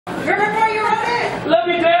Remember you wrote it? Love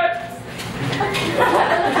you, Dad.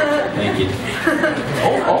 Thank you.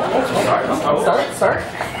 Start.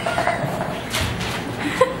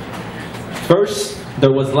 First,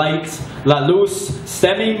 there was light, la luz,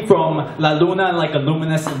 stemming from la luna like a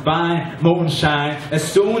luminescent vine, moonshine. As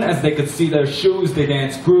soon as they could see their shoes, they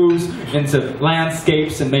danced grooves into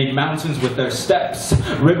landscapes and made mountains with their steps.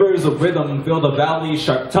 Rivers of rhythm fill the valley,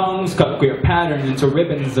 sharp tongues cut queer pattern into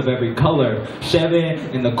ribbons of every color.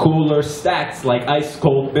 Cheve in the cooler, stacked like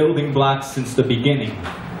ice-cold building blocks since the beginning.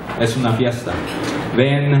 Es una fiesta.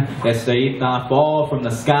 Then, estrellita, fall from the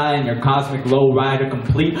sky in your cosmic lowrider,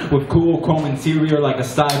 complete with cool chrome interior like a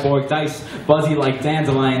cyborg dice, fuzzy like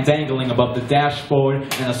dandelion dangling above the dashboard,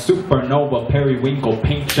 and a supernova periwinkle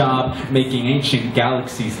paint job making ancient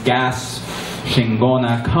galaxies gasp.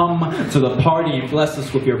 Shingona, come to the party and bless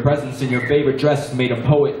us with your presence in your favorite dress made of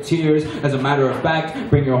poet tears. As a matter of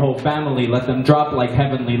fact, bring your whole family, let them drop like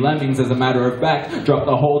heavenly lemmings. As a matter of fact, drop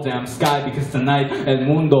the whole damn sky, because tonight El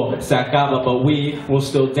Mundo se acaba, but we will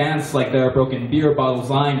still dance like there are broken beer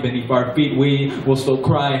bottles lying beneath our feet. We will still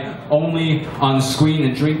cry only on screen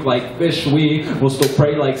and drink like fish. We will still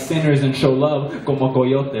pray like sinners and show love como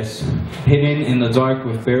coyotes, hidden in the dark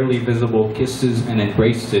with barely visible kisses and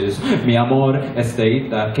embraces. Mi amor,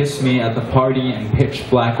 Estrellita, kiss me at the party in pitch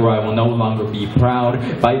black where I will no longer be proud.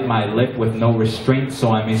 Bite my lip with no restraint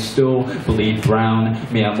so I may still bleed brown.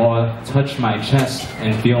 Mi amor, touch my chest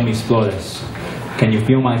and feel mis flores. Can you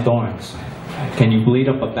feel my thorns? Can you bleed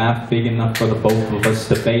up a bath big enough for the both of us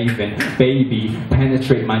to bathe in? Baby,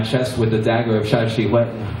 penetrate my chest with the dagger of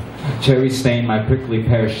Chachihuetna. Cherry stain my prickly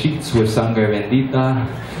pair sheets with sangre bendita.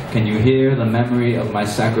 Can you hear the memory of my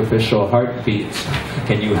sacrificial heartbeat?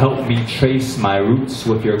 Can you help me trace my roots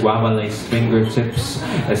with your guava lace fingertips?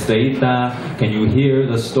 Estrellita, can you hear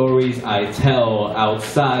the stories I tell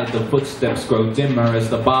outside? The footsteps grow dimmer as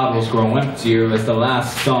the bottles grow emptier, as the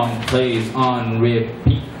last song plays on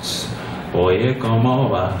repeat. Oye, como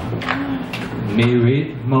va? Mi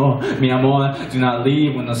ritmo, mi amor, do not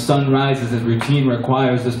leave when the sun rises as routine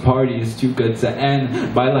requires. This party is too good to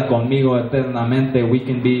end. Baila conmigo eternamente. We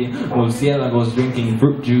can be murciélagos drinking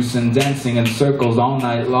fruit juice and dancing in circles all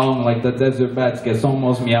night long like the desert bats que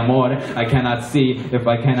somos, mi amor. I cannot see if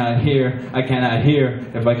I cannot hear. I cannot hear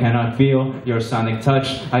if I cannot feel your sonic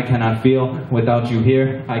touch. I cannot feel without you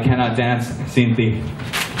here. I cannot dance sin ti.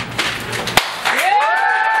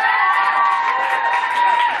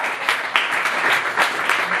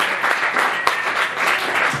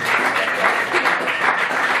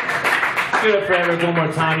 Give it for Erik one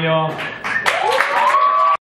more time, y'all.